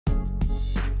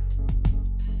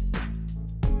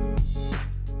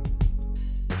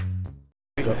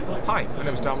Hi, my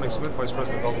name is Dominic Smith, Vice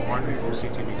President of Global Marketing for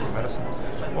CTV Medicine.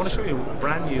 I want to show you a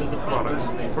brand new product,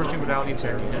 first new modality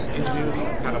technique, Ingenuity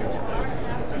Panamol.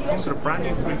 It comes with a brand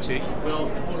new 3T,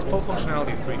 full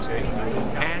functionality of 3T,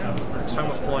 and time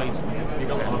of flight,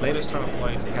 and latest time of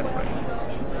flight head rate.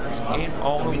 It's in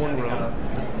all in one room.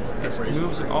 It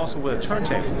moves also with a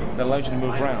turntable that allows you to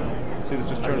move around. See, it's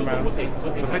just turn around.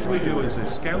 So effectively what we do is a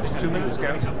scout, 2-minute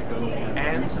scout,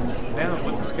 and then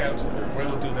with the scout, we're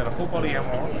able to do then a full body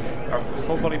MR, or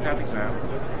full body PET exam,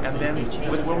 and then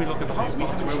when we look at the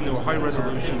hotspots, we're able to do a high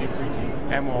resolution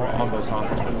MR on those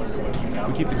hotspots.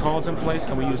 We keep the calls in place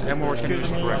and we use MR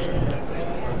attenuation correction.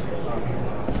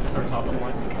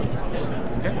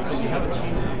 Okay.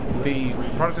 The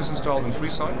product is installed in 3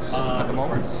 sites at the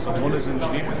moment. So one is in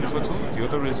Geneva, in Switzerland, the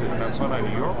other is in Mount Sinai,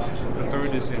 New York, the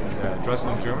third is in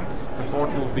Dresden, Germany, the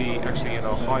fourth will be actually in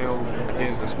Ohio at the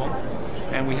end of this month.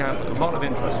 And we have a lot of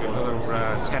interest. We have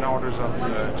another 10 orders on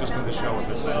just in the show at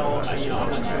this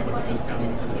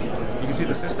You can see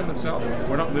the system itself.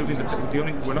 We're not moving the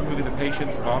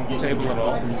patient on the table at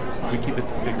all. We keep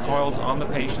the coils on the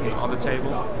patient on the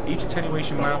table. Each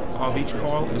attenuation map of each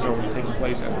coil is already taking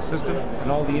place in the system,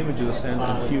 and all the images are sent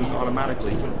and fused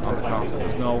automatically on the console.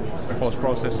 There's no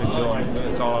post-processing done.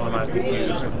 It's all automatically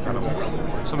fused.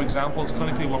 Some examples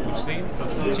clinically what we've seen,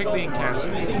 particularly in cancer,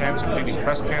 particularly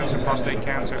breast cancer, prostate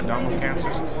cancer, abdominal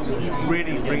cancers,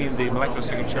 really bringing the molecular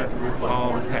signature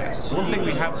of PET. One thing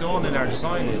we have done in our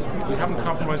design is we haven't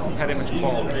compromised the PET image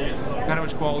quality. PET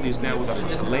image quality is now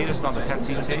the latest on the PET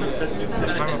CT,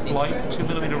 the time of flight,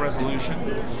 2mm resolution,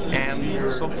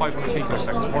 and sub 500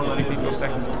 picoseconds, 490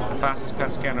 picoseconds, the fastest PET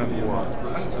scanner in the world.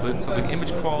 So the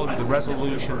image quality, the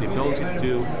resolution, the ability to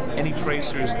do any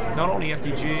tracers, not only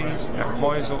FDG,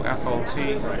 FMOISO,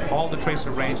 FLT, all the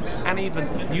tracer range, and even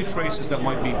new tracers that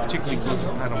might be particularly good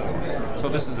for Panamol. So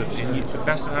this is the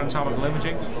best in anatomical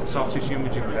imaging, soft tissue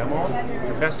imaging with MR,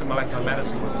 the best in molecular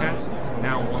medicine with PET,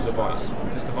 now on one device.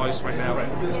 This device right now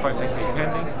is 510K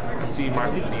pending and CE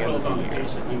marked at the end of the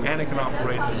year. And it can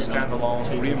operate as a standalone,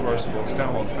 reimbursable,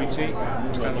 standalone 3T,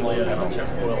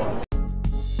 standalone